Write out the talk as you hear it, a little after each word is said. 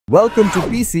Welcome to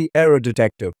PC Error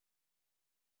Detective.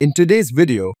 In today's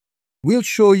video, we'll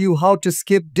show you how to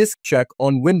skip disk check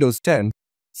on Windows 10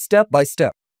 step by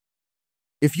step.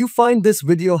 If you find this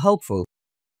video helpful,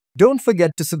 don't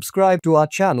forget to subscribe to our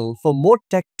channel for more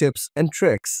tech tips and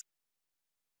tricks.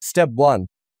 Step 1.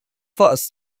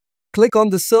 First, click on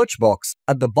the search box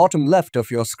at the bottom left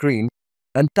of your screen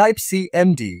and type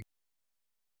cmd.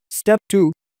 Step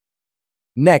 2.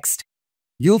 Next,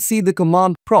 you'll see the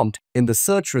command prompt in the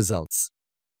search results.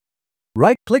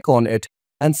 Right-click on it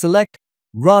and select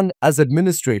Run as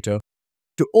Administrator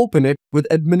to open it with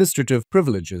administrative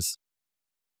privileges.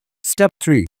 Step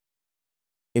 3.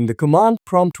 In the command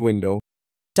prompt window,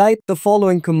 type the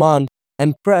following command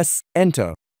and press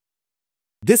Enter.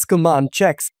 This command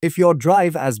checks if your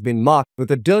drive has been marked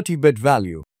with a dirty bit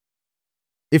value.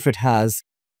 If it has,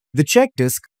 the check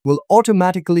disk will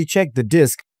automatically check the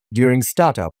disk during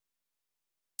startup.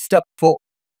 Step 4.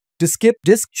 To skip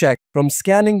disk check from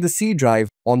scanning the C drive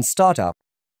on startup,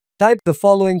 type the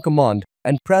following command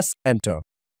and press Enter.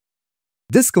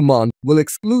 This command will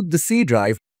exclude the C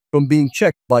drive from being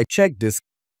checked by check disk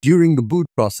during the boot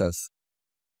process.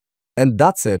 And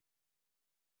that's it.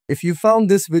 If you found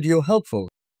this video helpful,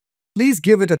 please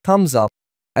give it a thumbs up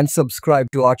and subscribe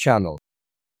to our channel.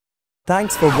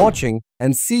 Thanks for watching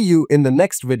and see you in the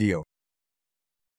next video.